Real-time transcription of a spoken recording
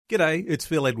G'day, it's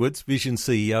Phil Edwards, Vision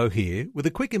CEO here, with a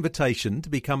quick invitation to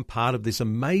become part of this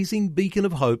amazing beacon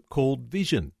of hope called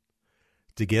Vision.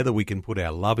 Together we can put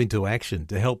our love into action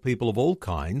to help people of all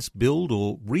kinds build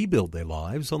or rebuild their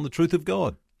lives on the truth of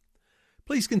God.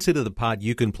 Please consider the part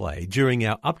you can play during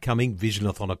our upcoming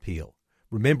Visionathon appeal,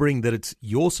 remembering that it's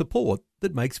your support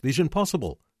that makes Vision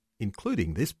possible,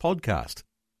 including this podcast.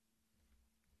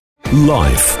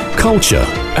 Life, culture,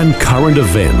 and current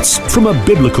events from a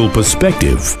biblical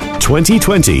perspective.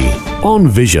 2020 on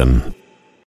Vision.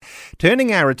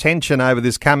 Turning our attention over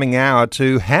this coming hour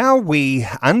to how we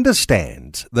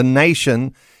understand the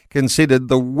nation considered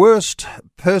the worst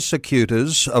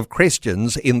persecutors of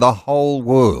Christians in the whole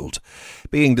world.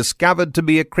 Being discovered to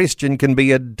be a Christian can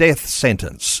be a death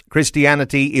sentence.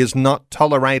 Christianity is not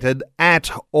tolerated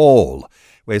at all,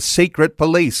 where secret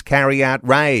police carry out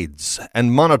raids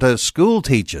and monitor school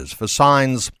teachers for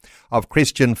signs of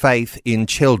Christian faith in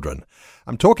children.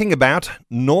 I'm talking about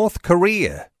North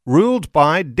Korea, ruled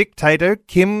by dictator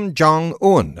Kim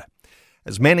Jong-un.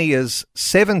 As many as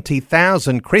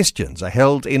 70,000 Christians are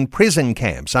held in prison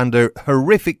camps under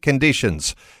horrific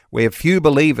conditions where few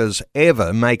believers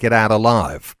ever make it out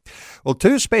alive. Well,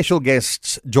 two special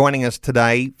guests joining us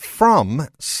today from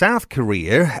South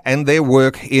Korea and their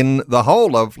work in the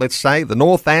whole of, let's say, the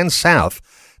North and South.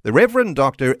 The Reverend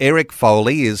Dr. Eric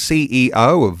Foley is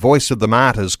CEO of Voice of the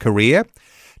Martyrs Korea.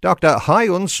 Dr.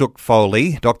 Hyun Suk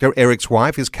Foley, Dr. Eric's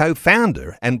wife, is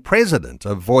co-founder and president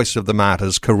of Voice of the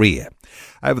Martyrs Korea.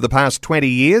 Over the past 20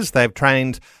 years, they've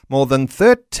trained more than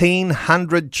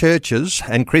 1,300 churches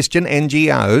and Christian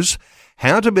NGOs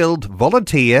how to build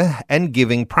volunteer and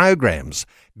giving programs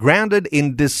grounded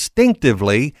in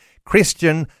distinctively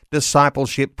Christian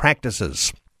discipleship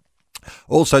practices.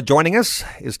 Also joining us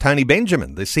is Tony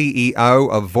Benjamin, the CEO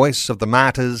of Voice of the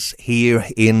Martyrs here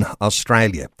in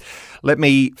Australia. Let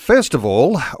me first of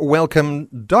all welcome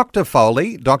Dr.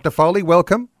 Foley. Dr. Foley,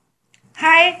 welcome.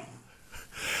 Hi.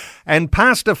 And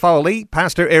Pastor Foley,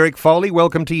 Pastor Eric Foley,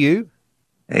 welcome to you.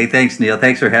 Hey, thanks, Neil.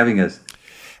 Thanks for having us.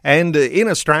 And in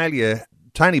Australia,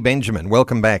 Tony Benjamin,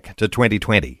 welcome back to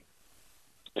 2020.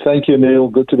 Thank you, Neil.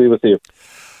 Good to be with you.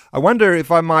 I wonder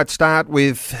if I might start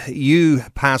with you,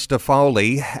 Pastor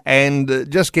Foley, and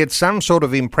just get some sort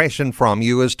of impression from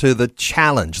you as to the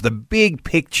challenge, the big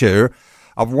picture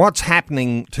of what's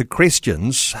happening to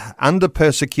Christians under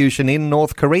persecution in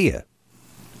North Korea.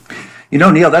 You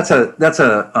know, Neil, that's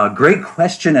a great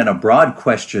question and a broad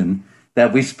question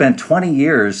that we've spent 20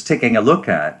 years taking a look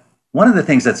at. One of the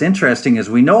things that's interesting is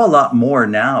we know a lot more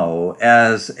now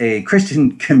as a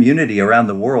Christian community around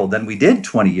the world than we did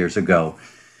 20 years ago.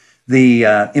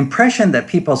 The impression that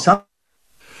people saw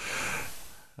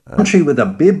a country with a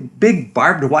big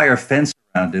barbed wire fence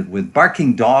around it with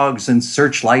barking dogs and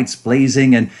searchlights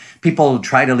blazing and people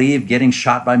try to leave getting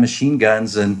shot by machine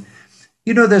guns. And,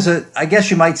 you know, I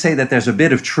guess you might say that there's a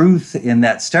bit of truth in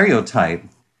that stereotype.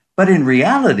 But in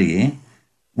reality,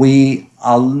 we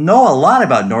know a lot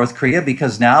about North Korea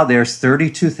because now there's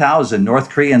 32,000 North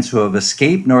Koreans who have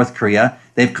escaped North Korea.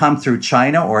 They've come through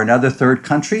China or another third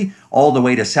country all the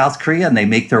way to South Korea, and they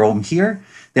make their home here.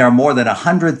 There are more than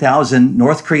 100,000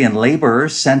 North Korean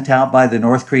laborers sent out by the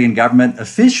North Korean government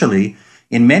officially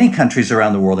in many countries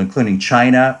around the world, including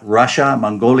China, Russia,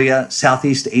 Mongolia,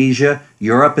 Southeast Asia,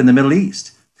 Europe, and the Middle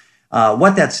East.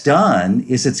 What that's done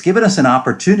is it's given us an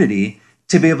opportunity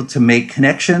to be able to make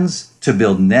connections, to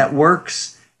build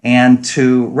networks, and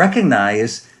to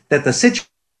recognize that the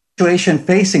situation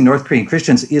facing North Korean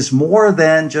Christians is more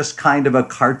than just kind of a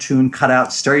cartoon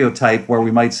cutout stereotype where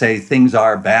we might say things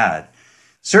are bad.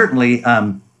 Certainly,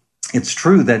 it's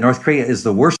true that North Korea is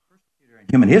the worst persecutor in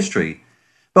human history,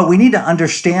 but we need to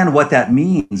understand what that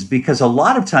means because a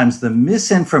lot of times the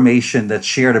misinformation that's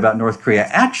shared about North Korea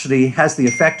actually has the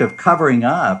effect of covering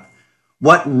up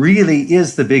what really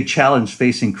is the big challenge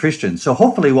facing Christians. So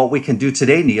hopefully what we can do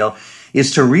today, Neil,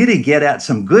 is to really get at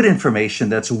some good information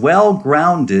that's well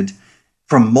grounded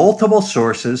from multiple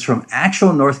sources, from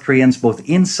actual North Koreans, both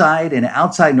inside and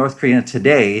outside North Korea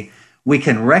today. We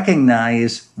can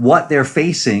recognize what they're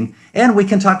facing, and we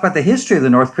can talk about the history of the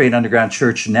North Korean underground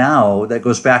church now that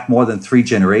goes back more than 3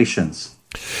 generations.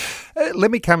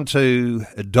 Let me come to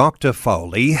Dr.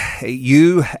 Foley.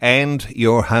 You and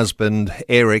your husband,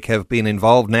 Eric, have been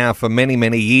involved now for many,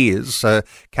 many years,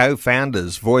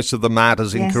 co-founders, Voice of the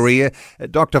Martyrs in Korea.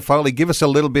 Dr. Foley, give us a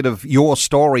little bit of your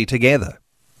story together.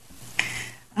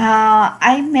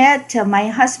 I met my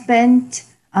husband,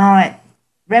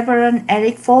 Reverend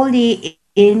Eric Foley,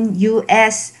 in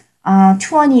U.S.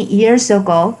 20 years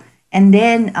ago. And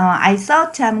then I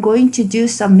thought I'm going to do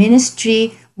some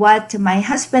ministry, what my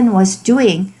husband was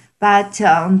doing. But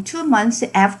 2 months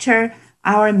after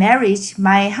our marriage,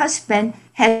 my husband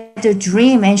had a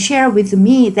dream and shared with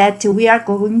me that we are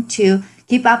going to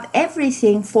give up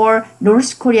everything for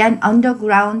North Korean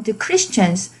underground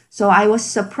Christians. So I was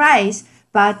surprised,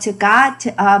 but God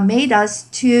made us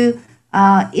to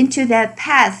into that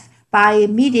path by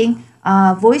meeting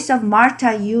Voice of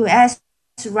Martha U.S.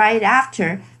 right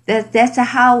after. That's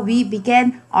how we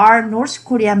began our North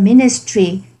Korea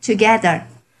ministry together.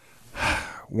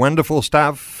 Wonderful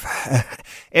stuff.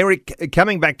 Eric,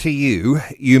 coming back to you,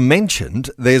 you mentioned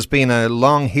there's been a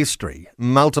long history,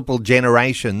 multiple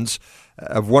generations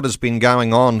of what has been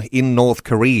going on in North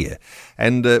Korea.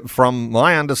 And from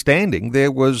my understanding,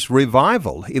 there was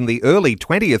revival in the early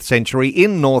 20th century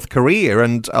in North Korea,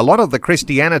 and a lot of the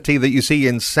Christianity that you see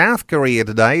in South Korea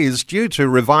today is due to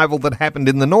revival that happened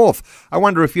in the North. I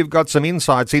wonder if you've got some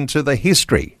insights into the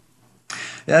history.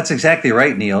 That's exactly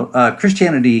right, Neil.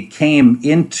 Christianity came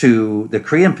into the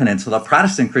Korean Peninsula.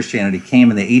 Protestant Christianity came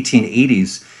in the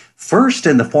 1880s, first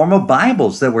in the form of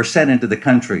Bibles that were sent into the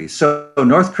country. So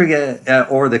North Korea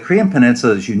or the Korean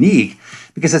Peninsula is unique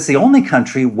because it's the only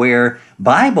country where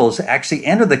Bibles actually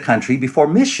entered the country before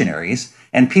missionaries,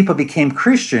 and people became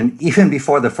Christian even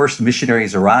before the first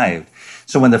missionaries arrived.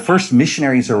 So when the first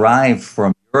missionaries arrived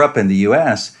from Europe and the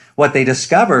U.S., what they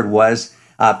discovered was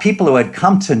people who had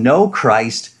come to know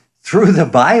Christ through the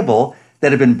Bible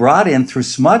that had been brought in through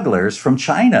smugglers from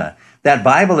China. That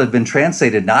Bible had been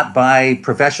translated not by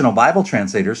professional Bible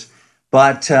translators,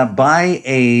 but by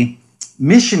a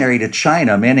missionary to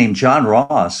China, a man named John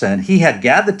Ross. And he had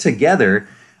gathered together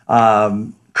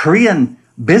Korean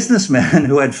businessmen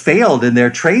who had failed in their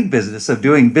trade business of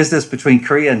doing business between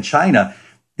Korea and China.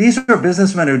 These were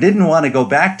businessmen who didn't want to go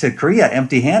back to Korea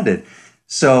empty-handed.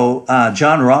 So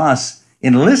John Ross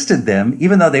enlisted them,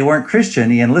 even though they weren't Christian,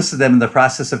 he enlisted them in the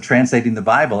process of translating the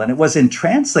Bible. And it was in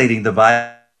translating the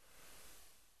Bible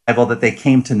that they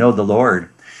came to know the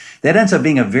Lord. That ends up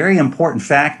being a very important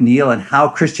fact, Neil, in how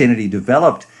Christianity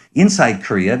developed inside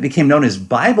Korea. It became known as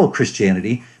Bible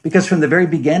Christianity because from the very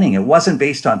beginning, it wasn't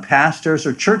based on pastors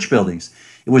or church buildings.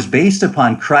 It was based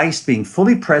upon Christ being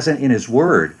fully present in his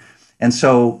word. And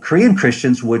so Korean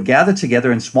Christians would gather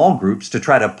together in small groups to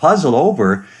try to puzzle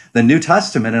over the New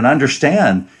Testament and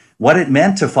understand what it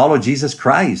meant to follow Jesus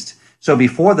Christ. So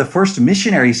before the first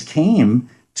missionaries came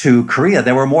to Korea,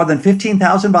 there were more than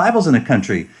 15,000 Bibles in the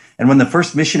country. And when the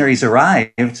first missionaries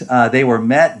arrived, they were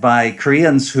met by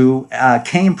Koreans who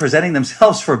came presenting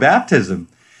themselves for baptism.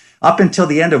 Up until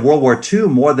the end of World War II,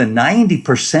 more than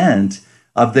 90%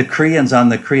 of the Koreans on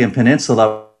the Korean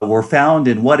Peninsula were found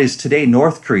in what is today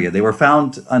North Korea. They were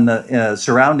found on the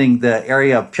surrounding the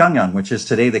area of Pyongyang, which is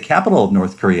today the capital of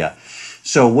North Korea.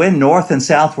 So when North and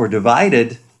South were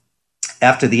divided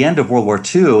after the end of World War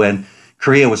II, and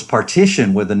Korea was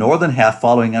partitioned with the northern half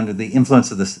falling under the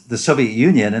influence of the Soviet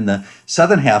Union and the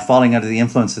southern half falling under the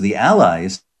influence of the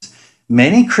Allies,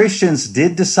 many Christians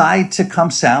did decide to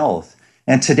come south.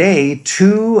 And today,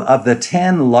 2 of the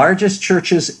 10 largest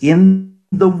churches in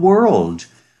the world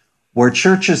were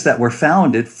churches that were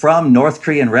founded from North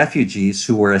Korean refugees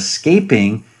who were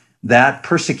escaping that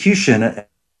persecution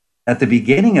at the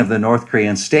beginning of the North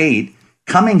Korean state,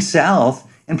 coming south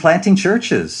and planting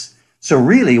churches. So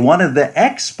really, one of the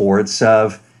exports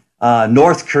of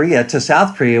North Korea to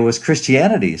South Korea was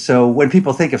Christianity. So when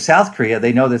people think of South Korea,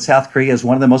 they know that South Korea is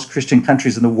one of the most Christian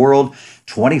countries in the world,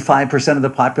 25% of the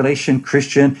population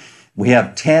Christian. We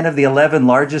have 10 of the 11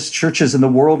 largest churches in the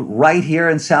world right here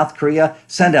in South Korea,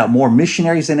 send out more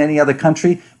missionaries than any other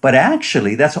country. But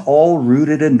actually, that's all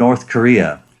rooted in North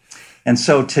Korea. And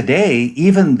so today,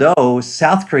 even though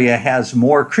South Korea has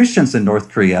more Christians than North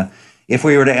Korea, if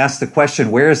we were to ask the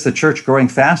question, where is the church growing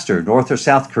faster, North or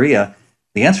South Korea?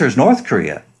 The answer is North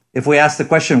Korea. If we ask the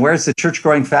question, where is the church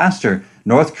growing faster,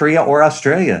 North Korea or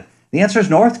Australia? The answer is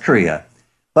North Korea.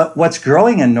 But what's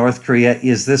growing in North Korea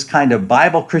is this kind of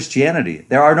Bible Christianity.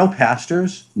 There are no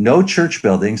pastors, no church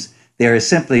buildings. There is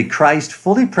simply Christ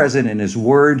fully present in his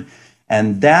word.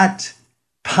 And that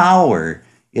power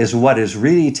is what has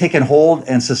really taken hold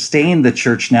and sustained the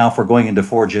church now for going into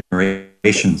 4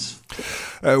 generations.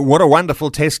 What a wonderful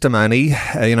testimony.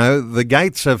 The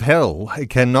gates of hell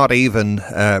cannot even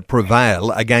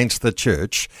prevail against the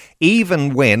church,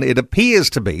 even when it appears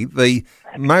to be the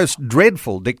most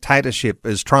dreadful dictatorship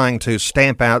is trying to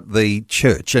stamp out the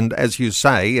church. And as you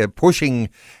say, pushing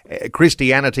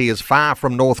Christianity as far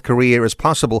from North Korea as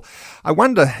possible. I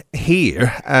wonder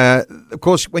here, of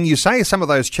course, when you say some of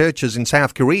those churches in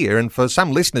South Korea, and for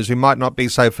some listeners who might not be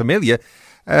so familiar,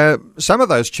 Some of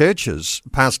those churches,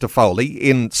 Pastor Foley,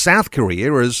 in South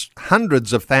Korea is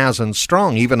hundreds of thousands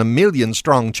strong, even 1 million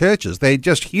strong churches. They're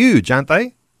just huge, aren't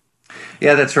they?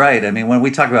 Yeah, that's right. I mean, when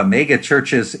we talk about mega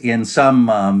churches in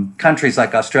some countries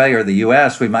like Australia or the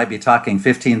US, we might be talking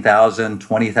 15,000,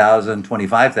 20,000,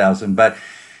 25,000. But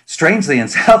strangely, in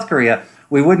South Korea,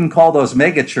 we wouldn't call those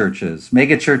mega churches.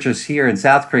 Mega churches here in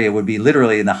South Korea would be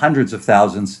literally in the hundreds of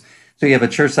thousands. So you have a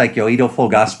church like Yoido Full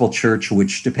Gospel Church,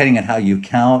 which, depending on how you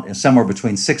count, is somewhere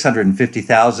between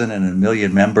 650,000 and 1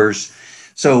 million members.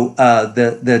 So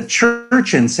the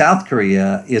church in South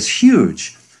Korea is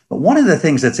huge. But one of the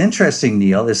things that's interesting,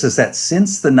 Neil, is that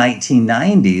since the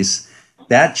 1990s,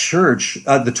 that church,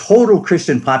 the total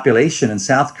Christian population in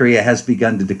South Korea has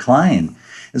begun to decline.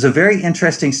 There's a very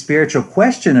interesting spiritual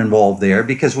question involved there,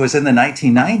 because it was in the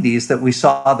 1990s that we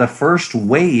saw the first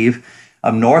wave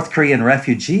of North Korean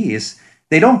refugees.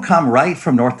 They don't come right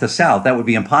from north to south. That would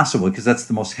be impossible, because that's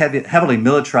the most heavily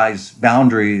militarized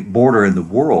boundary border in the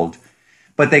world.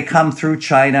 But they come through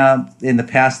China. In the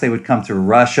past, they would come through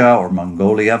Russia or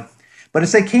Mongolia. But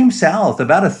as they came south,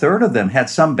 about a third of them had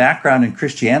some background in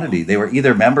Christianity. They were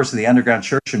either members of the underground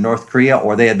church in North Korea,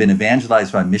 or they had been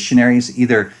evangelized by missionaries,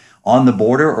 either on the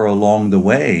border or along the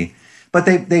way. But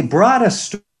they brought a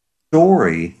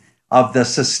story of the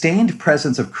sustained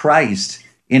presence of Christ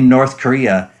in North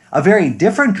Korea, a very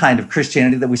different kind of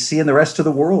Christianity that we see in the rest of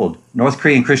the world. North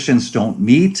Korean Christians don't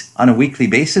meet on a weekly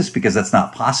basis because that's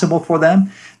not possible for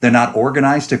them. They're not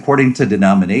organized according to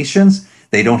denominations.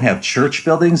 They don't have church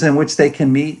buildings in which they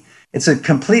can meet. It's a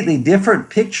completely different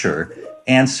picture.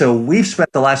 And so we've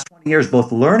spent the last 20 years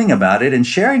both learning about it and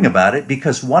sharing about it,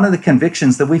 because one of the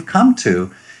convictions that we've come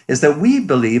to is that we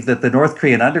believe that the North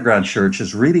Korean underground church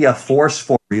is really a force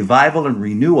for revival and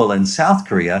renewal in South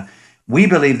Korea. We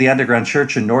believe the underground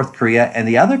church in North Korea and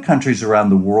the other countries around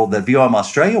the world that VOM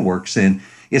Australia works in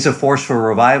is a force for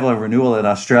revival and renewal in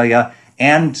Australia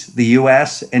and the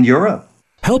US and Europe.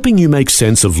 Helping you make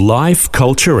sense of life,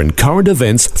 culture and current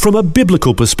events from a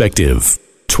biblical perspective.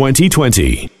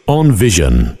 2020 on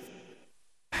Vision.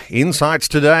 Insights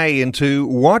today into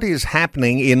what is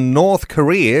happening in North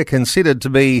Korea, considered to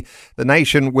be the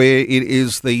nation where it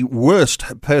is the worst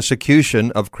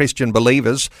persecution of Christian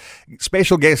believers.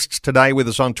 Special guests today with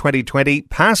us on 2020,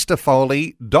 Pastor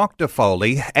Foley, Dr.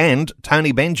 Foley and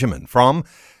Tony Benjamin from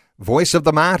Voice of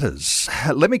the Martyrs.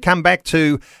 Let me come back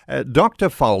to Dr.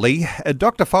 Foley.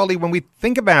 Dr. Foley, when we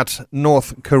think about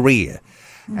North Korea,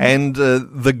 and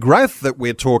the growth that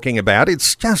we're talking about,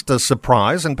 it's just a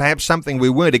surprise and perhaps something we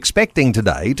weren't expecting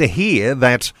today to hear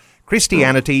that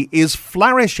Christianity is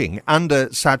flourishing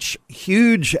under such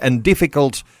huge and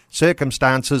difficult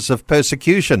circumstances of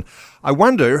persecution. I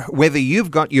wonder whether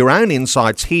you've got your own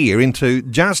insights here into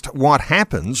just what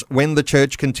happens when the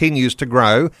church continues to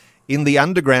grow in the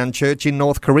underground church in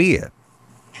North Korea.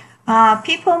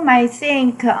 People might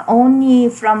think only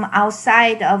from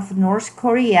outside of North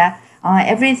Korea,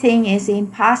 everything is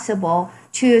impossible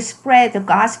to spread the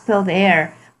gospel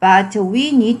there. But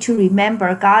we need to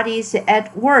remember God is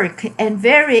at work and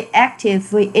very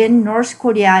active in North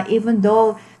Korea, even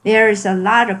though there is a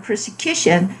lot of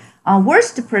persecution,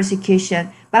 worst persecution,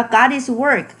 but God is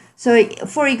work. So,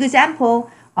 for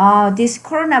example, this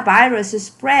coronavirus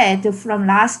spread from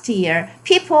last year.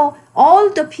 All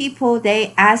the people,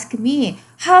 they ask me,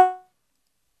 how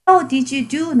did you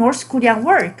do North Korean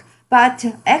work? But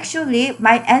actually,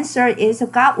 my answer is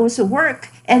God was work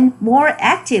and more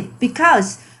active,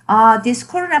 because this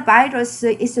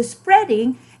coronavirus is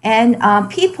spreading, and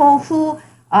people who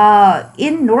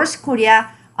in North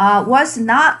Korea was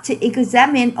not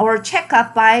examined or checked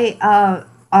up by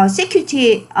a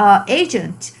security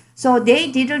agent. So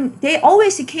they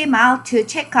always came out to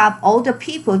check up all the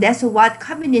people. That's what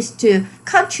communist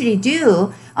country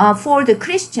do for the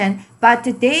Christian. But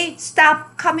they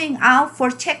stopped coming out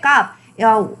for checkup.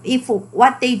 If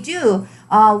what they do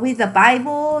with the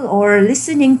Bible or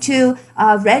listening to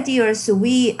radios,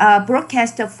 we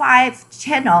broadcast 5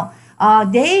 channel.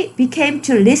 They became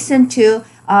to listen to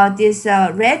this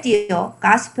radio,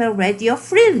 gospel radio,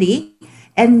 freely.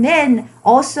 And then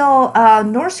also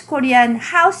North Korean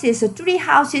houses, 3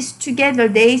 houses together,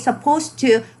 they supposed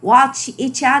to watch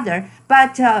each other.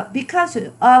 But because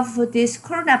of this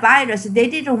coronavirus, they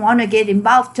didn't want to get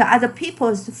involved to other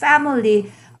people's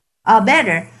family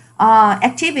better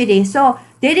activity. So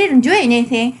they didn't do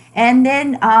anything. And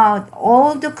then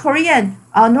all the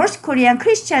North Korean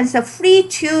Christians are free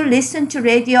to listen to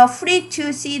radio, free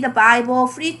to see the Bible,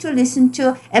 free to listen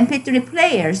to MP3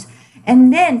 players.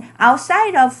 And then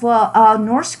outside of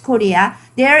North Korea,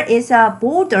 there is a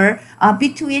border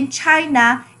between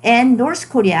China and North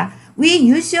Korea. we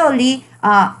usually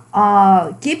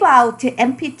give out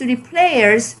MP3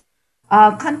 players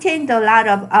contained a lot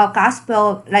of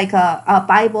gospel, like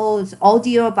Bibles,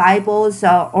 audio Bibles,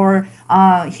 or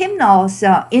hymnals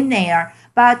in there.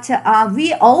 But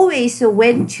we always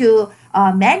went to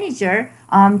manager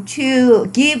to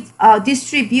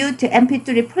distribute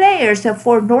MP3 players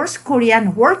for North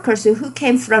Korean workers who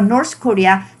came from North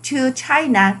Korea to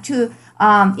China to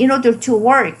in order to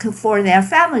work for their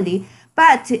family.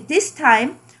 But this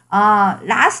time,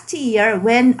 last year,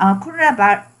 when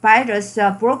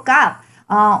coronavirus broke up,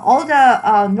 all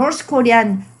the North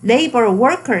Korean labor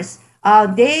workers,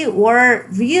 they were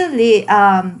really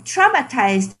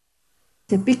traumatized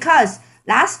because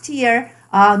last year,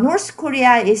 North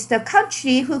Korea is the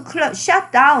country who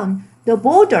shut down the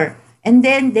border. And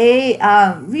then they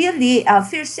really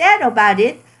feel sad about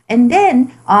it. And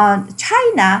then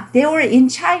China, they were in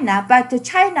China, but the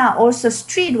China also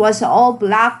street was all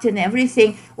blocked and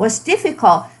everything was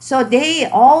difficult. So they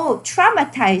all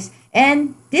traumatized.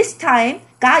 And this time,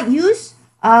 God used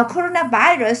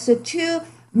coronavirus to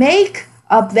make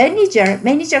a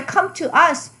manager come to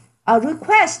us,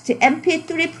 request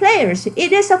MP3 players.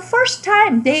 It is the first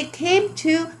time they came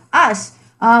to us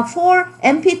for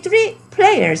MP3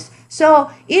 players. So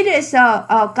it is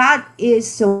God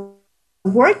is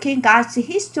working God's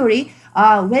history,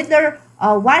 whether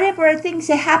whatever things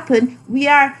happen, we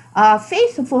are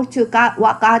faithful to God,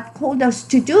 what God called us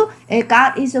to do.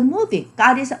 God is moving.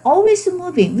 God is always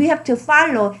moving. We have to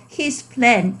follow His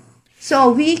plan.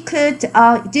 So we could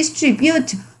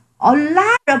distribute a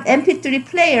lot of MP3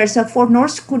 players for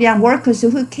North Korean workers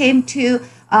who came to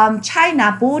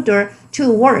China border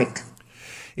to work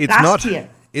last year.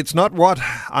 It's not what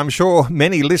I'm sure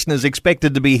many listeners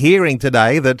expected to be hearing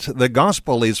today, that the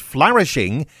gospel is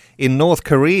flourishing in North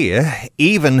Korea,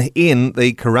 even in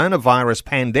the coronavirus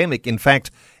pandemic. In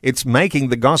fact, it's making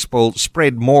the gospel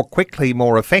spread more quickly,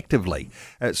 more effectively.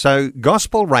 So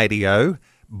gospel radio,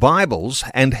 Bibles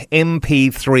and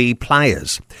MP3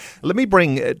 players. Let me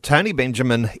bring Tony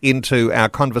Benjamin into our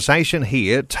conversation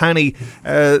here. Tony,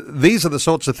 these are the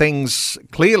sorts of things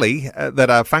clearly that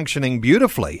are functioning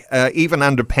beautifully, even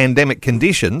under pandemic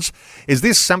conditions. Is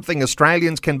this something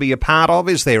Australians can be a part of?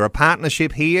 Is there a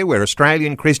partnership here where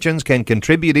Australian Christians can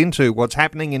contribute into what's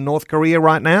happening in North Korea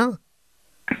right now?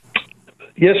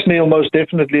 Yes, Neil, most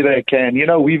definitely they can. You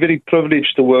know, we're very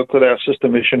privileged to work with our sister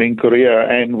mission in Korea,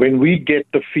 and when we get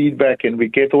the feedback and we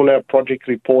get all our project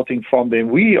reporting from them,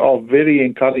 we are very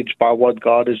encouraged by what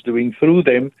God is doing through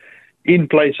them in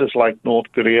places like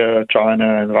North Korea,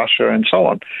 China, and Russia, and so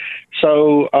on.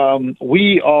 So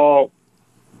we are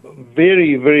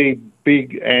very, very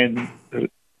big and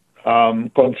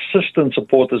consistent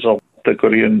supporters of what the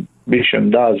Korean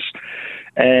mission does.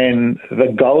 And the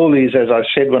goal is, as I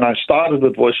said when I started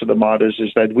with Voice of the Martyrs,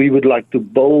 is that we would like to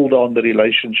build on the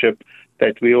relationship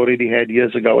that we already had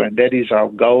years ago, and that is our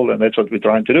goal, and that's what we're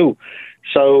trying to do.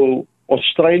 So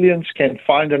Australians can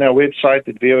find on our website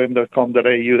at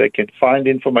vom.com.au, they can find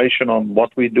information on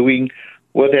what we're doing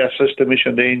with our sister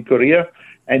mission there in Korea,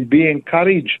 and be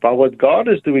encouraged by what God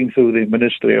is doing through the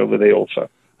ministry over there also.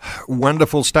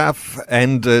 Wonderful stuff,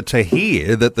 and to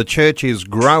hear that the church is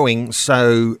growing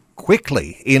so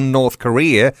quickly in North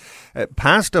Korea.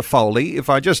 Pastor Foley,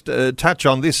 if I just touch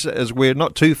on this, as we're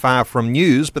not too far from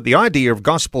news, but the idea of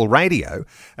gospel radio,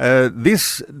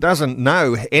 this doesn't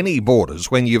know any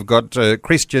borders when you've got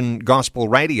Christian gospel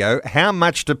radio. How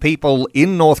much do people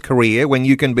in North Korea, when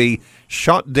you can be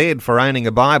shot dead for owning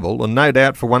a Bible, and no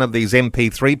doubt for one of these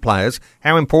MP3 players,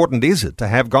 how important is it to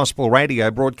have gospel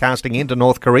radio broadcasting into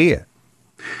North Korea?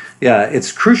 Yeah,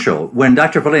 it's crucial. When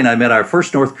Dr. Foley and I met our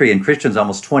first North Korean Christians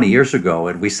almost 20 years ago,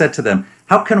 and we said to them,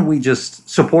 how can we just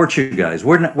support you guys?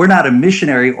 We're not a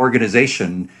missionary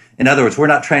organization. In other words, we're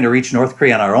not trying to reach North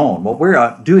Korea on our own. What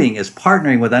we're doing is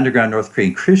partnering with underground North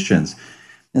Korean Christians.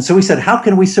 And so we said, how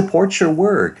can we support your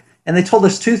work? And they told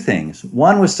us two things.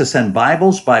 One was to send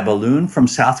Bibles by balloon from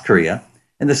South Korea.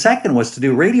 And the second was to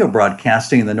do radio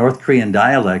broadcasting in the North Korean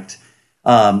dialect,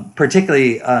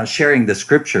 particularly sharing the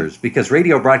scriptures, because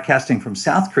radio broadcasting from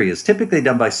South Korea is typically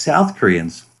done by South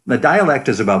Koreans. The dialect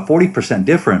is about 40%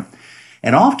 different.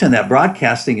 And often that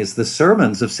broadcasting is the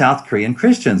sermons of South Korean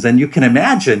Christians. And you can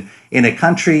imagine in a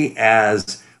country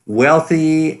as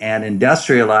wealthy and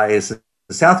industrialized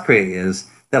as South Korea is,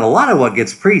 that a lot of what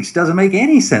gets preached doesn't make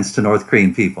any sense to North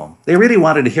Korean people. They really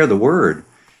wanted to hear the word.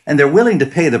 And they're willing to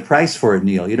pay the price for it,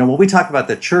 Neil. You know, when we talk about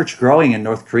the church growing in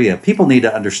North Korea, people need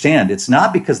to understand it's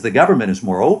not because the government is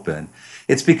more open.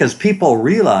 It's because people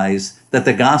realize that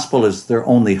the gospel is their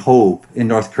only hope in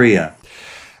North Korea.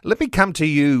 Let me come to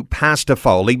you, Pastor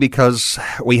Foley, because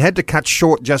we had to cut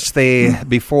short just there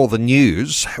before the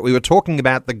news. We were talking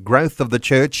about the growth of the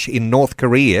church in North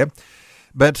Korea,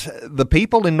 but the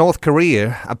people in North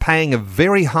Korea are paying a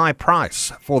very high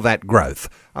price for that growth.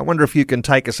 I wonder if you can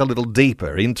take us a little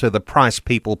deeper into the price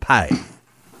people pay.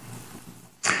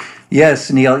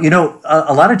 Yes, Neil. You know,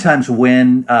 a lot of times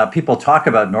when people talk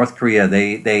about North Korea,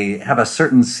 they have a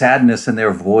certain sadness in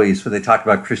their voice when they talk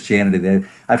about Christianity.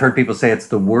 I've heard people say it's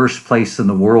the worst place in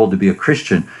the world to be a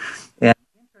Christian. And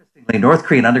interestingly, North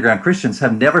Korean underground Christians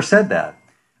have never said that.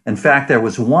 In fact, there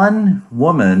was one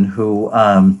woman who,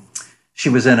 she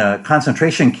was in a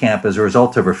concentration camp as a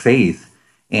result of her faith.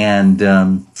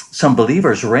 And some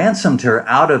believers ransomed her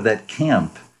out of that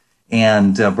camp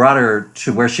and brought her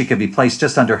to where she could be placed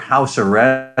just under house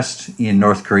arrest in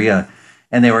North Korea.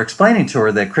 And they were explaining to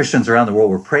her that Christians around the world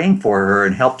were praying for her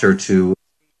and helped her to the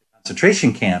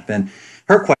concentration camp. And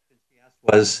her question she asked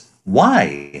was,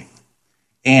 why?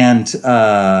 And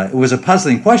it was a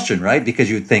puzzling question, right? Because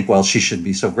you'd think, well, she should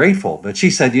be so grateful. But she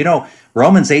said, you know,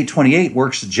 Romans 8:28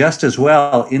 works just as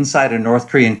well inside a North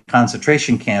Korean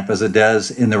concentration camp as it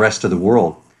does in the rest of the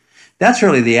world. That's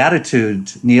really the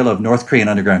attitude, Neil, of North Korean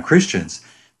underground Christians.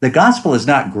 The gospel is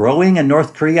not growing in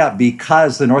North Korea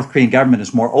because the North Korean government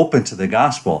is more open to the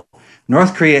gospel.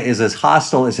 North Korea is as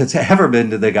hostile as it's ever been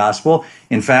to the gospel.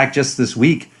 In fact, just this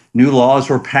week, new laws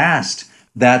were passed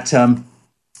that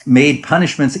made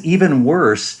punishments even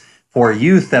worse for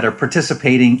youth that are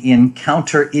participating in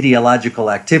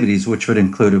counter-ideological activities, which would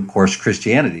include, of course,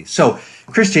 Christianity. So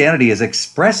Christianity is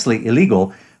expressly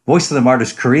illegal. Voice of the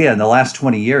Martyrs Korea, in the last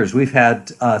 20 years, we've had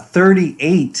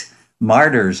 38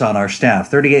 martyrs on our staff,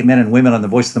 38 men and women on the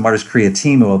Voice of the Martyrs Korea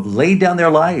team who have laid down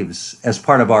their lives as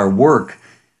part of our work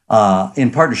in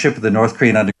partnership with the North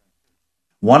Korean Underground.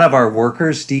 One of our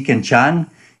workers, Deacon Chang,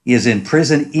 is in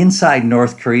prison inside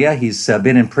North Korea. He's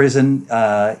been in prison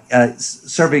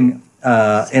serving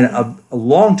in a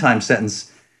long time sentence.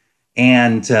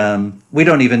 And we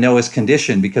don't even know his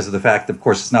condition because of the fact that, of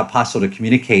course, it's not possible to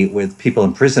communicate with people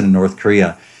in prison in North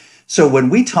Korea. So when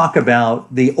we talk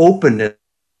about the openness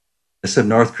of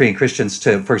North Korean Christians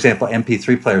to, for example,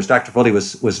 MP3 players, Dr. Foley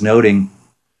was noting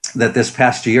that this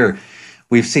past year,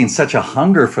 we've seen such a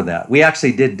hunger for that. We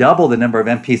actually did double the number of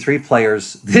MP3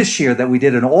 players this year that we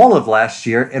did in all of last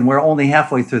year, and we're only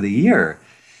halfway through the year.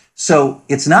 So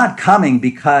it's not coming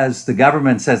because the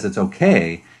government says it's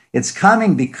okay. It's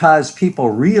coming because people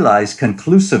realize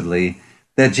conclusively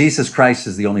that Jesus Christ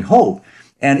is the only hope.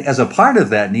 And as a part of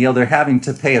that, Neil, they're having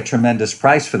to pay a tremendous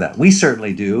price for that. We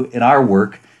certainly do in our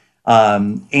work.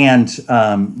 When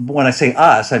I say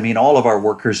us, I mean all of our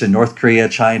workers in North Korea,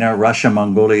 China, Russia,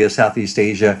 Mongolia, Southeast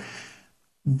Asia.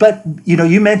 But, you know,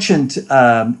 you mentioned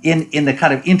in the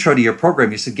kind of intro to your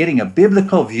program, you said getting a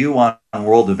biblical view on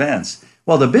world events.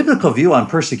 Well, the biblical view on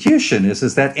persecution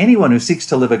is that anyone who seeks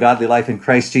to live a godly life in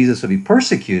Christ Jesus will be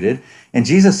persecuted. And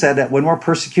Jesus said that when we're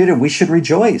persecuted, we should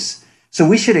rejoice. So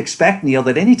we should expect, Neil,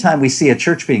 that anytime we see a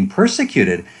church being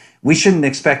persecuted, we shouldn't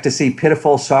expect to see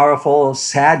pitiful, sorrowful,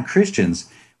 sad Christians.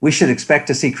 We should expect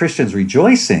to see Christians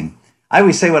rejoicing. I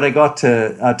always say when I go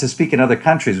to speak in other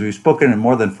countries, we've spoken in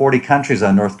more than 40 countries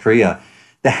on North Korea,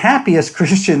 the happiest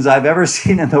Christians I've ever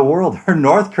seen in the world are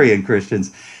North Korean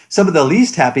Christians. Some of the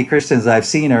least happy Christians I've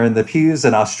seen are in the pews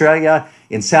in Australia,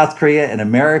 in South Korea, in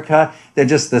America. They're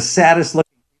just the saddest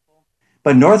looking people.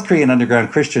 But North Korean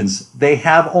underground Christians, they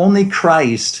have only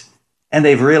Christ, and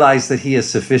they've realized that he is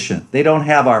sufficient. They don't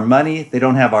have our money. They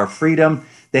don't have our freedom.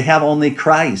 They have only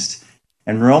Christ.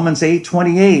 And Romans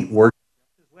 8:28 works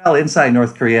as well inside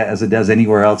North Korea as it does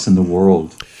anywhere else in the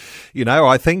world. You know,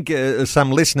 I think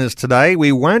some listeners today,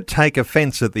 we won't take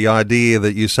offence at the idea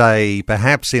that you say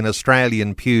perhaps in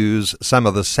Australian pews some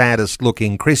of the saddest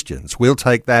looking Christians. We'll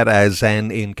take that as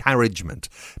an encouragement,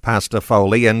 Pastor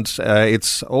Foley. And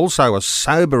it's also a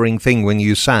sobering thing when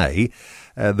you say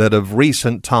that of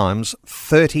recent times,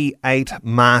 38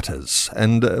 martyrs.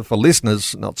 And for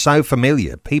listeners not so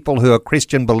familiar, people who are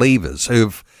Christian believers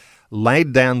who've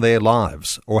laid down their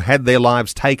lives or had their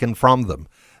lives taken from them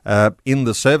in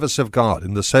the service of God,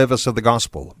 in the service of the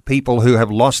gospel, people who have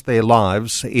lost their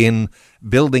lives in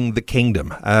building the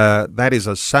kingdom. That is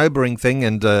a sobering thing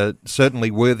and certainly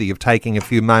worthy of taking a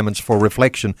few moments for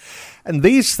reflection. And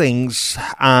these things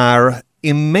are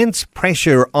immense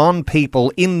pressure on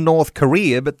people in North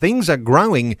Korea, but things are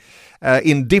growing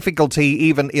in difficulty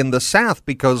even in the South,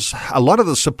 because a lot of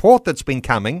the support that's been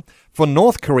coming for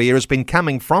North Korea has been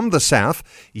coming from the South.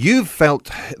 You've felt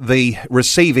the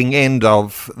receiving end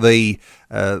of the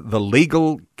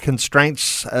legal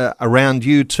constraints around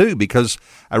you too, because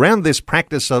around this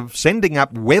practice of sending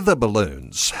up weather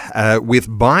balloons with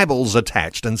Bibles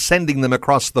attached and sending them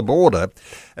across the border,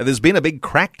 there's been a big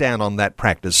crackdown on that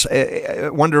practice. I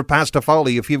wonder, Pastor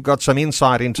Foley, if you've got some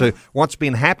insight into what's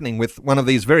been happening with one of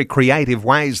these very creative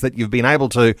ways that you've been able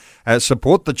to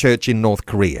support the church in North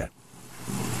Korea.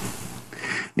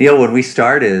 Neil, when we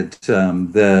started,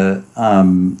 the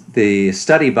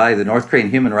study by the North Korean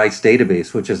Human Rights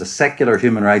Database, which is a secular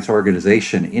human rights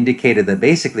organization, indicated that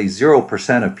basically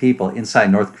 0% of people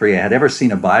inside North Korea had ever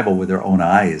seen a Bible with their own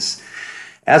eyes.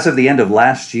 As of the end of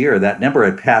last year, that number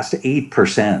had passed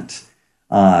 8%.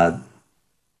 How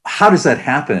does that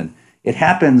happen? It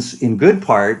happens in good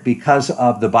part because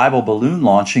of the Bible balloon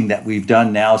launching that we've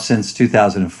done now since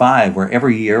 2005, where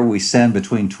every year we send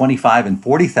between 25 and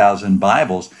 40,000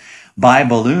 Bibles by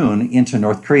balloon into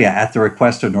North Korea at the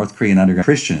request of North Korean underground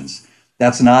Christians.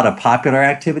 That's not a popular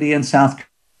activity in South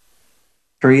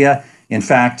Korea. In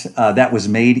fact, that was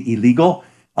made illegal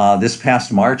this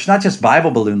past March. Not just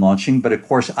Bible balloon launching, but of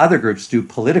course other groups do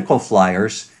political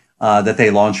flyers that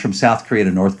they launch from South Korea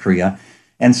to North Korea.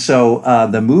 And so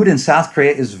the mood in South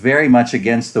Korea is very much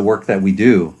against the work that we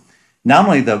do. Not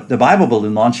only the Bible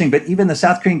balloon launching, but even the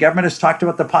South Korean government has talked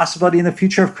about the possibility in the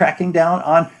future of cracking down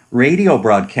on radio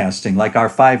broadcasting, like our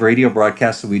 5 radio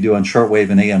broadcasts that we do on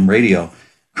shortwave and AM radio.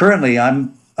 Currently,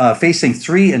 I'm facing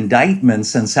 3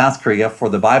 indictments in South Korea for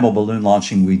the Bible balloon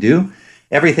launching we do.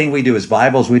 Everything we do is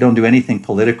Bibles. We don't do anything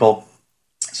political.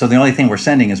 So the only thing we're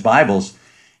sending is Bibles.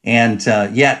 And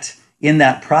yet, in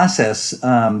that process,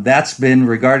 that's been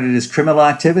regarded as criminal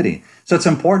activity. So it's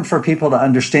important for people to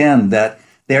understand that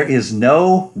there is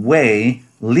no way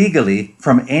legally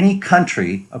from any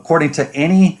country, according to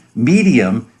any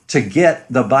medium, to get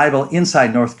the Bible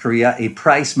inside North Korea. A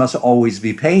price must always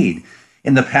be paid.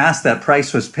 In the past, that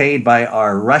price was paid by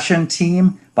our Russian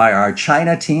team, by our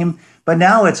China team, but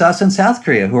now it's us in South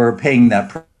Korea who are paying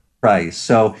that price.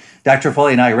 So Dr.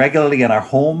 Foley and I regularly in our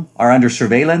home are under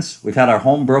surveillance. We've had our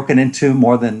home broken into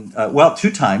more than,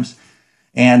 2 times.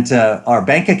 And our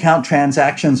bank account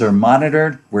transactions are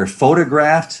monitored. We're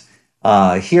photographed.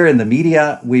 Here in the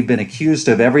media, we've been accused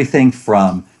of everything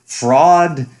from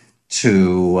fraud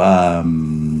to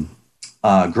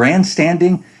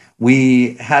grandstanding.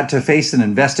 We had to face an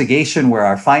investigation where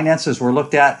our finances were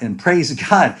looked at, and praise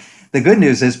God, the good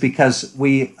news is because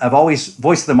we have always,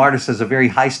 Voice of the Martyrs has a very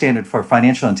high standard for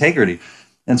financial integrity.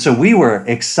 And so we were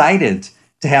excited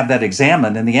to have that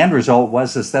examined. And the end result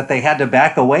was that they had to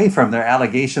back away from their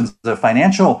allegations of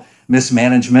financial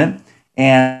mismanagement.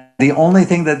 And the only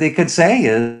thing that they could say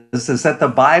is that the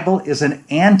Bible is an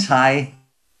anti-North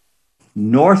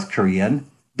Korean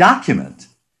document.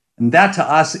 And that to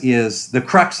us is the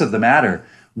crux of the matter.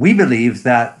 We believe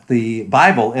that the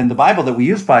Bible, and the Bible that we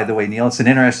use, by the way, Neil, it's an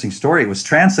interesting story. It was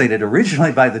translated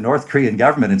originally by the North Korean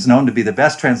government. It's known to be the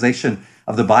best translation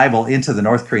of the Bible into the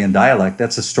North Korean dialect.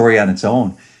 That's a story on its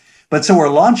own. But so we're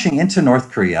launching into North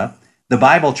Korea, the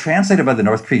Bible translated by the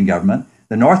North Korean government.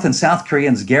 The North and South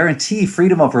Koreans guarantee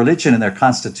freedom of religion in their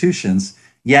constitutions.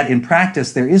 Yet in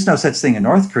practice, there is no such thing in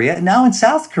North Korea. And now in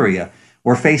South Korea,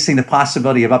 we're facing the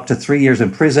possibility of up to 3 years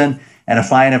in prison and a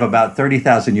fine of about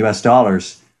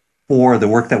 $30,000 for the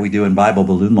work that we do in Bible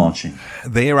balloon launching.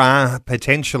 There are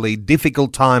potentially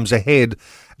difficult times ahead.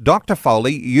 Dr.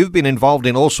 Foley, you've been involved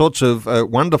in all sorts of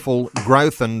wonderful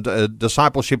growth and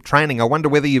discipleship training. I wonder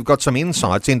whether you've got some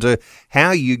insights into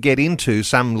how you get into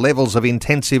some levels of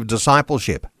intensive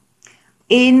discipleship.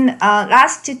 In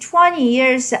last 20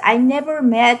 years, I never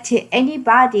met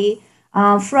anybody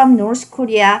from North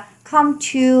Korea come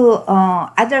to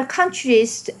other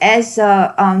countries as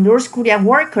a North Korean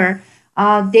worker.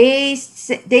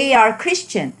 They are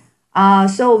Christian.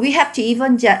 So we have to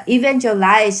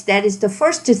evangelize. That is the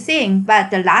first thing.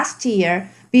 But the last year,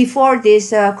 before this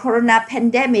corona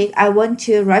pandemic, I went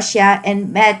to Russia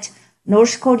and met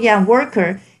North Korean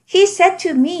worker. He said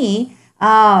to me,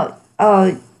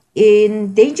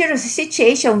 in dangerous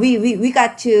situation, we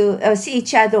got to see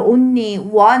each other only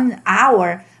 1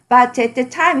 hour. But at the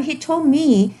time, he told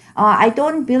me, I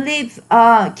don't believe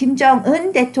Kim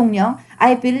Jong-un 대통령.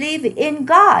 I believe in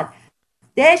God.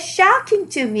 That's shocking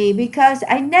to me because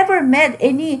I never met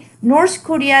any North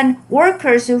Korean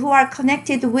workers who are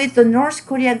connected with the North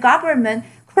Korean government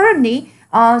currently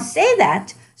say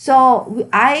that. So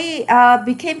I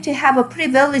became to have a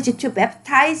privilege to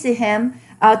baptize him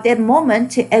at that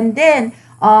moment. And then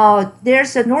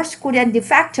there's a North Korean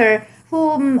defector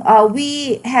whom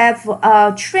we have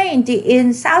trained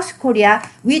in South Korea,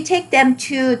 we take them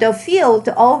to the field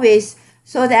always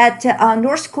so that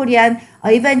North Korean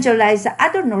evangelize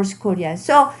other North Koreans.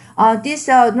 So these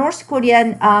North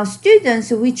Korean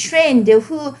students we trained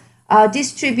who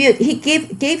distribute, he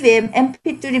gave him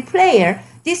MP3 player.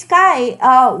 This guy,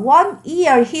 1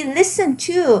 year, he listened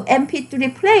to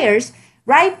MP3 players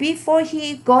right before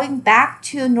he going back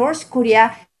to North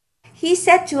Korea. He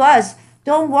said to us,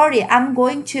 "Don't worry, I'm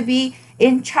going to be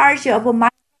in charge of my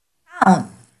town."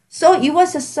 So it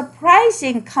was a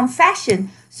surprising confession.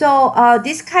 So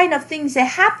this kind of things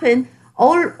that happen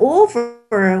all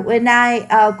over when I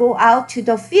go out to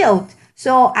the field.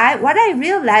 So what I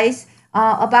realized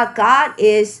about God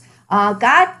is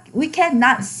God, we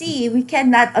cannot see, we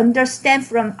cannot understand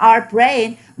from our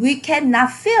brain, we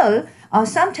cannot feel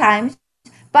sometimes,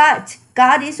 but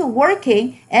God is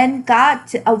working, and God,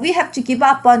 we have to give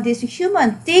up on this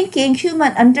human thinking,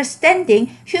 human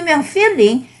understanding, human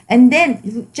feeling, and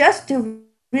then just to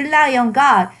rely on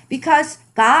God, because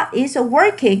God is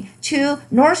working to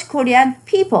North Korean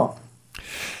people.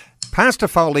 Pastor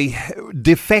Foley,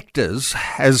 defectors,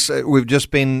 as we've just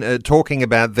been talking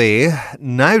about there,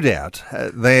 no doubt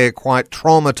they're quite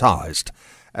traumatised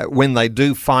when they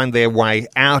do find their way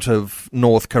out of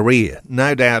North Korea.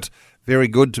 No doubt very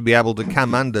good to be able to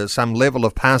come under some level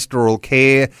of pastoral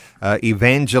care,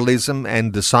 evangelism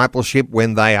and discipleship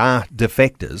when they are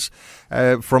defectors.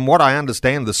 From what I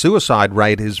understand, the suicide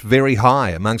rate is very high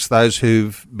amongst those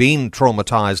who've been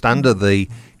traumatised under the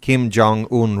Kim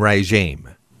Jong-un regime.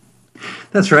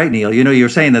 That's right, Neil. You know, you're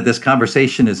saying that this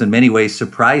conversation is in many ways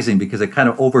surprising because it kind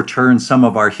of overturns some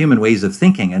of our human ways of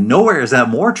thinking. And nowhere is that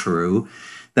more true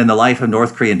than the life of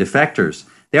North Korean defectors.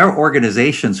 There are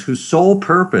organizations whose sole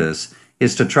purpose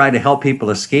is to try to help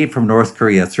people escape from North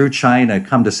Korea through China,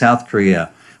 come to South Korea.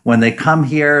 When they come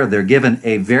here, they're given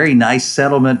a very nice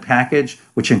settlement package,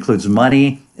 which includes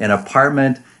money, an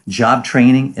apartment, job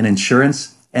training, and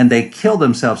insurance. And they kill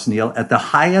themselves, Neil, at the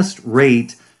highest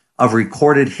rate of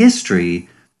recorded history.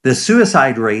 The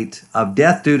suicide rate of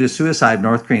death due to suicide of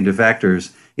North Korean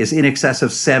defectors is in excess of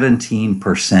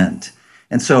 17%.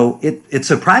 And so it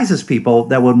surprises people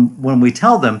that when we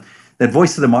tell them that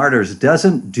Voice of the Martyrs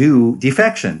doesn't do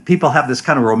defection. People have this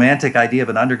kind of romantic idea of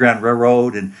an underground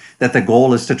railroad and that the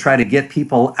goal is to try to get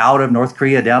people out of North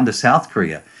Korea down to South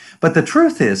Korea. But the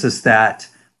truth is that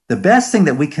the best thing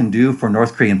that we can do for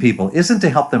North Korean people isn't to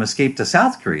help them escape to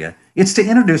South Korea. It's to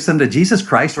introduce them to Jesus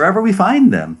Christ wherever we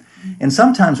find them. And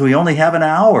sometimes we only have an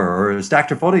hour, or as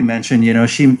Dr. Foley mentioned, you know,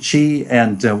 she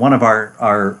and one of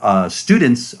our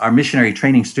students, our missionary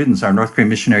training students, our North Korean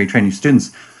missionary training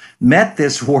students, met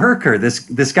this worker,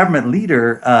 this government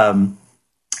leader,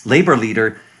 labor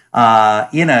leader,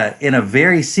 in a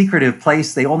very secretive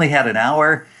place. They only had an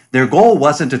hour. Their goal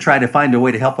wasn't to try to find a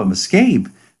way to help him escape.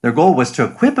 Their goal was to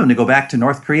equip him to go back to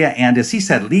North Korea and, as he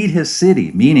said, lead his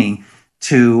city, meaning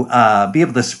to be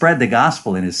able to spread the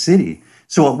gospel in his city.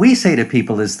 So what we say to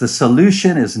people is the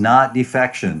solution is not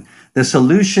defection. The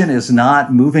solution is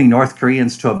not moving North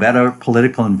Koreans to a better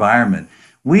political environment.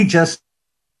 We just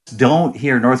don't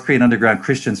hear North Korean underground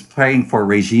Christians praying for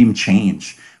regime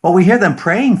change. What we hear them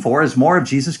praying for is more of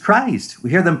Jesus Christ. We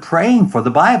hear them praying for the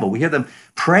Bible. We hear them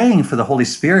praying for the Holy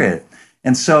Spirit.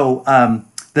 And so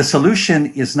the solution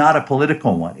is not a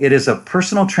political one. It is a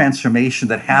personal transformation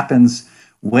that happens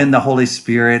when the Holy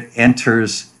Spirit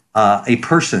enters a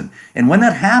person. And when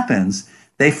that happens,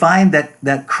 they find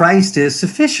that Christ is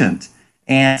sufficient.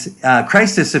 And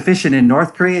Christ is sufficient in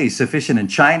North Korea. He's sufficient in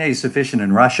China. He's sufficient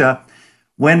in Russia.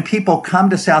 When people come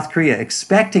to South Korea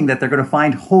expecting that they're going to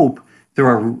find hope through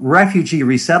a refugee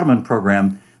resettlement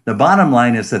program, the bottom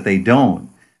line is that they don't.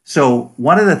 So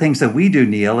one of the things that we do,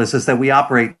 Neil, is that we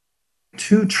operate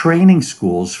 2 training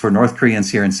schools for North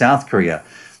Koreans here in South Korea.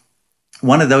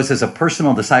 One of those is a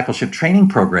personal discipleship training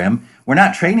program. We're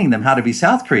not training them how to be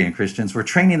South Korean Christians. We're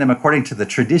training them according to the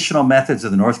traditional methods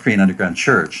of the North Korean underground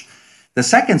church. The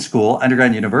second school,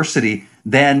 Underground University,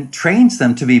 then trains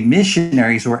them to be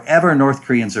missionaries wherever North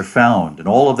Koreans are found in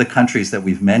all of the countries that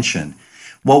we've mentioned.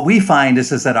 What we find is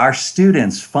that our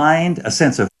students find a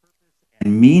sense of purpose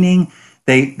and meaning.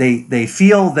 They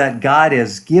feel that God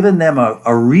has given them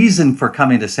a reason for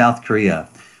coming to South Korea.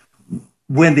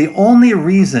 When the only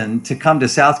reason to come to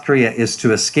South Korea is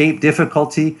to escape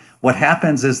difficulty, what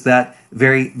happens is that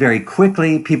very, very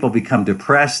quickly people become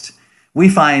depressed. We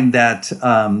find that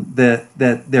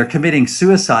that they're committing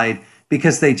suicide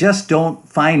because they just don't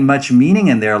find much meaning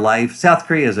in their life. South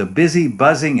Korea is a busy,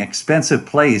 buzzing, expensive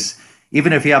place.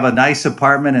 Even if you have a nice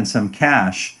apartment and some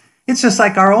cash, it's just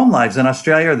like our own lives in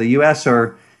Australia or the US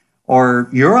or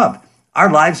Europe.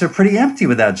 our lives are pretty empty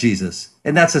without Jesus.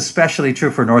 And that's especially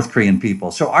true for North Korean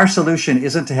people. So our solution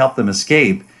isn't to help them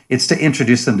escape. It's to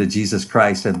introduce them to Jesus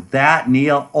Christ. And that,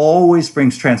 Neil, always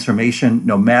brings transformation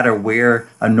no matter where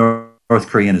a North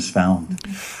Korean is found.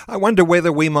 I wonder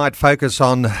whether we might focus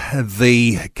on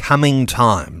the coming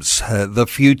times, the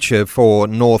future for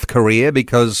North Korea,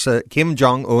 because Kim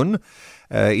Jong-un,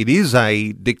 it is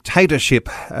a dictatorship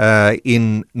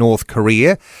in North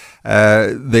Korea.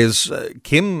 There's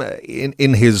Kim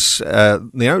in his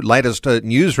latest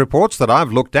news reports that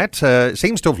I've looked at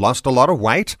seems to have lost a lot of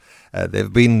weight. There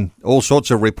have been all sorts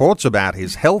of reports about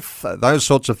his health, those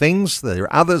sorts of things. There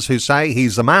are others who say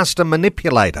he's a master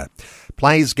manipulator,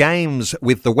 plays games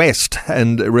with the West,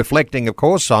 and reflecting, of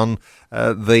course, on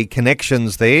the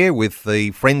connections there with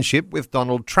the friendship with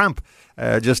Donald Trump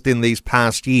just in these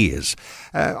past years.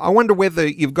 I wonder whether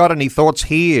you've got any thoughts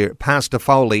here, Pastor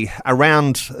Foley,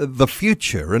 around the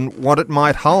future and what it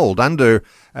might hold under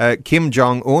Kim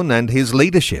Jong-un and his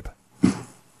leadership.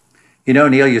 You know,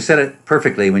 Neil, you said it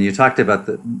perfectly when you talked about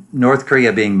the North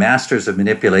Korea being masters of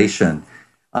manipulation.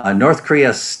 North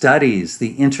Korea studies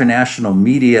the international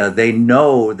media. They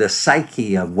know the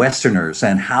psyche of Westerners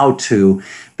and how to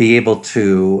be able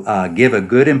to give a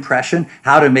good impression,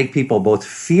 how to make people both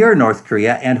fear North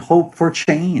Korea and hope for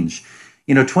change.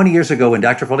 20 years ago when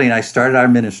Dr. Foley and I started our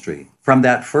ministry, from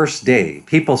that first day,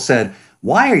 people said,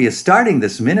 "Why are you starting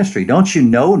this ministry? Don't you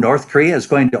know North Korea is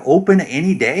going to open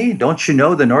any day? Don't you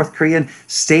know the North Korean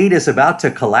state is about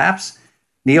to collapse?"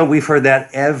 Neil, we've heard that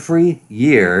every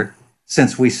year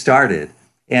since we started.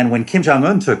 And when Kim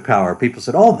Jong-un took power, people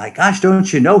said, "Oh my gosh,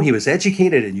 don't you know he was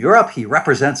educated in Europe? He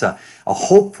represents a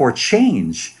hope for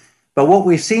change." But what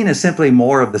we've seen is simply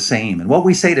more of the same. And what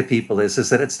we say to people is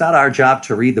that it's not our job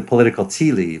to read the political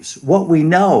tea leaves. What we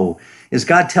know is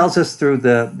God tells us through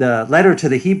the letter to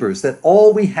the Hebrews that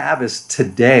all we have is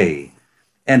today.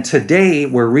 And today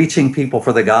we're reaching people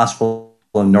for the gospel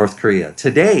in North Korea.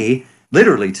 Today,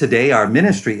 literally today, our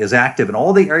ministry is active in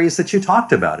all the areas that you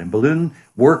talked about, in balloon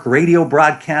work, radio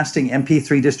broadcasting,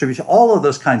 MP3 distribution, all of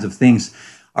those kinds of things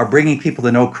are bringing people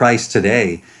to know Christ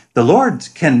today. The Lord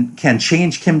can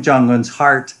change Kim Jong-un's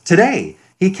heart today.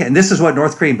 He can. This is what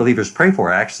North Korean believers pray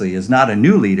for, actually, is not a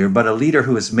new leader, but a leader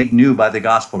who is made new by the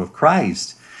gospel of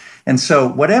Christ. And so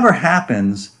whatever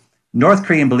happens, North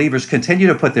Korean believers continue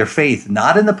to put their faith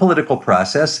not in the political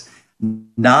process,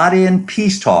 not in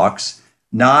peace talks,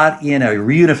 not in a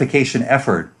reunification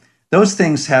effort. Those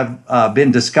things have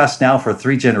been discussed now for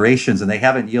 3 generations, and they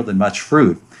haven't yielded much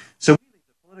fruit. So we leave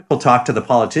the political talk to the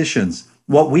politicians.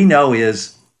 What we know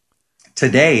is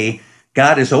today,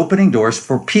 God is opening doors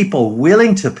for people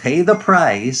willing to pay the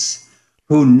price,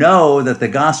 who know that the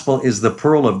gospel is the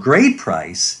pearl of great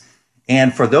price.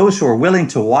 And for those who are willing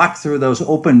to walk through those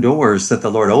open doors that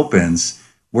the Lord opens,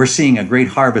 we're seeing a great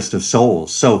harvest of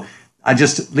souls. So I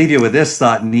just leave you with this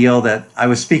thought, Neil, that I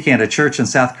was speaking at a church in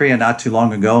South Korea not too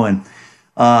long ago, and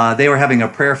they were having a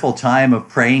prayerful time of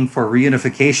praying for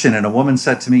reunification. And a woman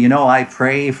said to me, I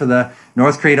pray for the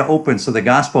North Korea to open so the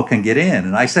gospel can get in.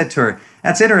 And I said to her,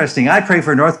 that's interesting. I pray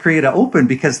for North Korea to open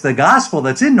because the gospel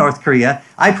that's in North Korea,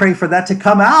 I pray for that to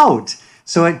come out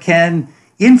so it can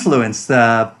influence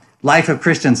the life of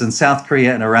Christians in South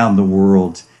Korea and around the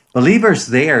world. Believers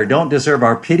there don't deserve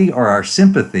our pity or our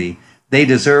sympathy. They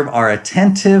deserve our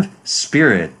attentive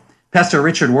spirit. Pastor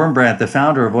Richard Wurmbrand, the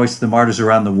founder of Voice of the Martyrs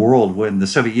around the world, when the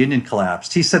Soviet Union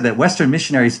collapsed, he said that Western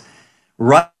missionaries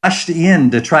rushed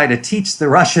in to try to teach the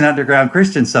Russian underground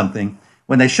Christians something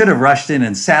when they should have rushed in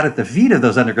and sat at the feet of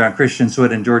those underground Christians who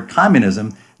had endured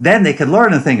communism. Then they could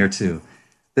learn a thing or two.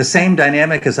 The same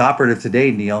dynamic is operative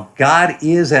today, Neil. God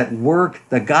is at work.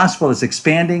 The gospel is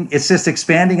expanding. It's just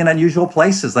expanding in unusual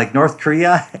places like North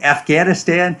Korea,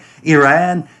 Afghanistan,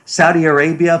 Iran, Saudi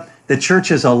Arabia. The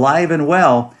church is alive and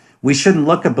well. We shouldn't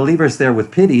look at believers there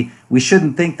with pity. We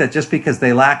shouldn't think that just because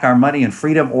they lack our money and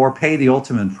freedom or pay the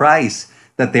ultimate price,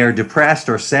 that they are depressed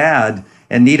or sad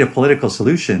and need a political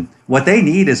solution. What they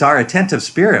need is our attentive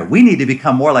spirit. We need to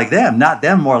become more like them, not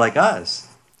them more like us.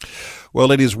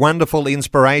 Well, it is wonderful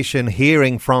inspiration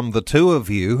hearing from the two of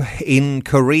you in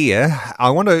Korea. I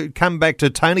want to come back to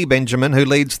Tony Benjamin, who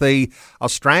leads the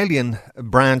Australian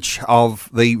branch of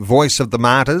the Voice of the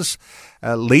Martyrs,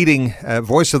 leading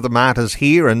Voice of the Martyrs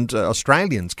here, and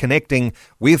Australians connecting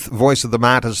with Voice of the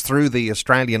Martyrs through the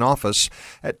Australian office.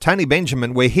 Tony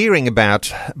Benjamin, we're hearing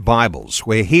about Bibles.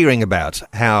 We're hearing about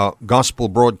how gospel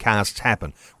broadcasts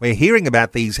happen. We're hearing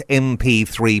about these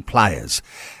MP3 players.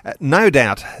 No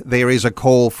doubt there is a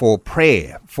call for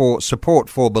prayer, for support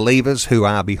for believers who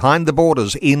are behind the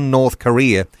borders in North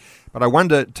Korea. But I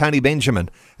wonder, Tony Benjamin,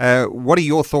 what are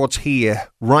your thoughts here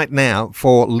right now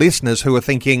for listeners who are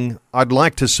thinking, I'd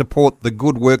like to support the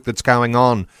good work that's going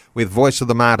on with Voice of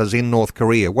the Martyrs in North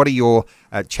Korea? What are your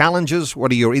challenges?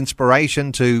 What are your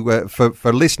inspiration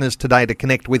for listeners today to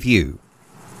connect with you?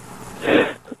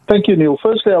 Thank you, Neil.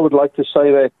 Firstly, I would like to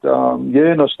say that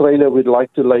here in Australia, we'd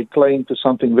like to lay claim to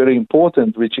something very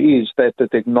important, which is that the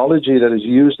technology that is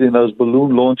used in those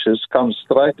balloon launches comes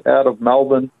straight out of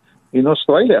Melbourne in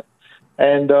Australia.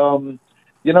 And,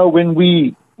 when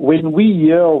we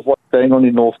hear of what's going on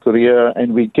in North Korea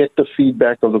and we get the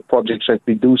feedback of the projects that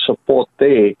we do support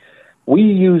there, we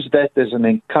use that as an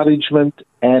encouragement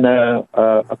and a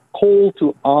call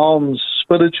to arms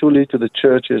spiritually to the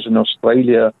churches in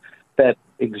Australia, that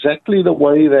exactly the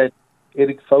way that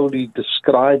Eric Foley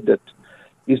described it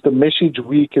is the message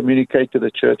we communicate to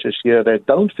the churches here, that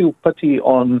don't feel pity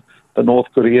on the North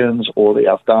Koreans or the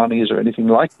Afghanis or anything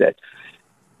like that.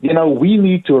 We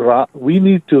need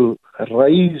to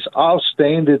raise our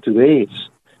standard to theirs,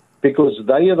 because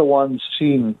they are the ones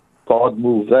seeing God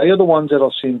move. They are the ones that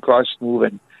are seeing Christ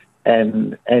move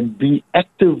and be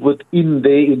active within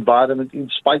their environment in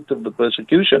spite of the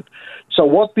persecution. So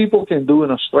what people can do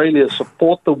in Australia is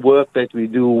support the work that we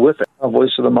do with our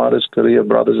Voice of the Martyrs Korea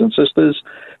brothers and sisters,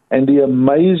 and the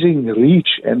amazing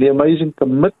reach and the amazing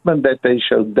commitment that they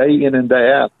show day in and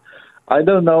day out. I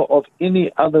don't know of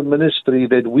any other ministry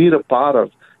that we're a part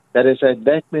of that has had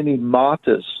that many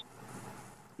martyrs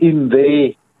in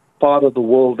their part of the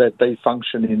world that they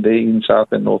function in there in South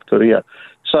and North Korea.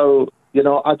 So,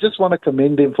 I just want to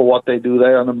commend them for what they do. They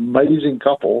are an amazing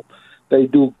couple. They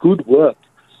do good work,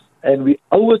 and we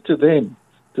owe it to them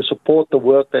to support the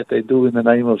work that they do in the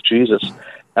name of Jesus.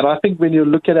 And I think when you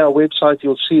look at our website,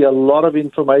 you'll see a lot of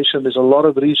information. There's a lot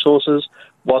of resources.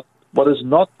 What is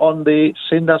not on there,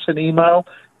 send us an email,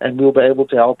 and we'll be able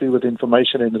to help you with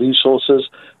information and resources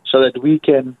so that we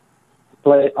can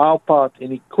play our part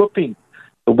in equipping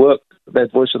the work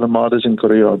that Voice of the Martyrs in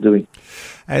Korea are doing.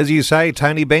 As you say,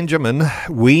 Tony Benjamin,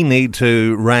 we need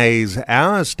to raise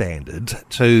our standard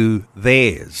to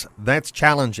theirs. That's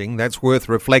challenging. That's worth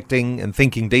reflecting and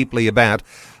thinking deeply about.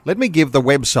 Let me give the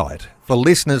website for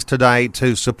listeners today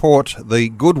to support the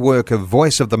good work of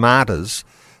Voice of the Martyrs,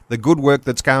 the good work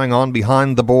that's going on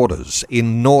behind the borders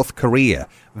in North Korea.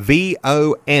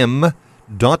 VOM.com.au.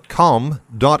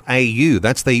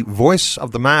 That's the Voice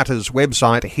of the Martyrs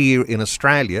website here in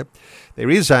Australia. There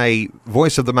is a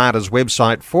Voice of the Martyrs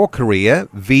website for Korea,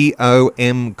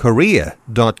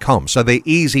 VOMKorea.com. So they're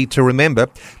easy to remember.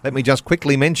 Let me just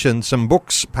quickly mention some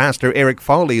books. Pastor Eric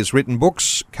Foley has written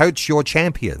books, Coach Your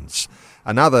Champions.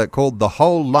 Another called The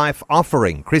Whole Life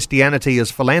Offering, Christianity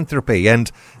as Philanthropy,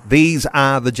 and These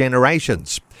Are the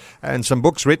Generations. And some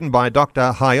books written by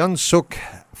Dr. Hyun Suk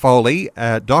Foley,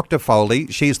 Dr. Foley.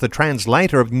 She's the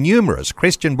translator of numerous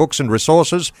Christian books and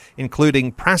resources,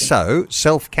 including Praso,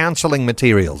 self-counseling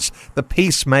materials, the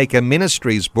Peacemaker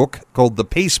Ministries book called The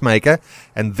Peacemaker,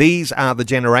 and These Are the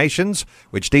Generations,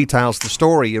 which details the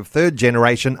story of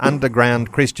third-generation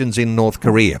underground Christians in North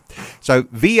Korea. So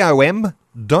VOM.com.au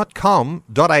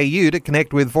to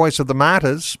connect with Voice of the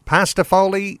Martyrs. Pastor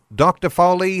Foley, Dr.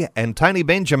 Foley, and Tony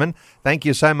Benjamin, thank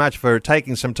you so much for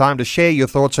taking some time to share your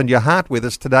thoughts and your heart with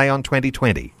us today on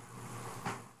 2020.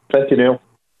 Thank you, Neil.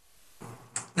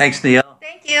 Thanks, Neil.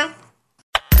 Thank you.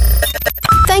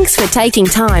 Thanks for taking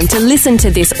time to listen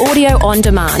to this audio on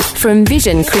demand from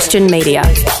Vision Christian Media.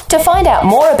 To find out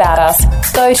more about us,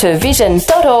 go to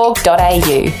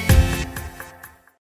vision.org.au.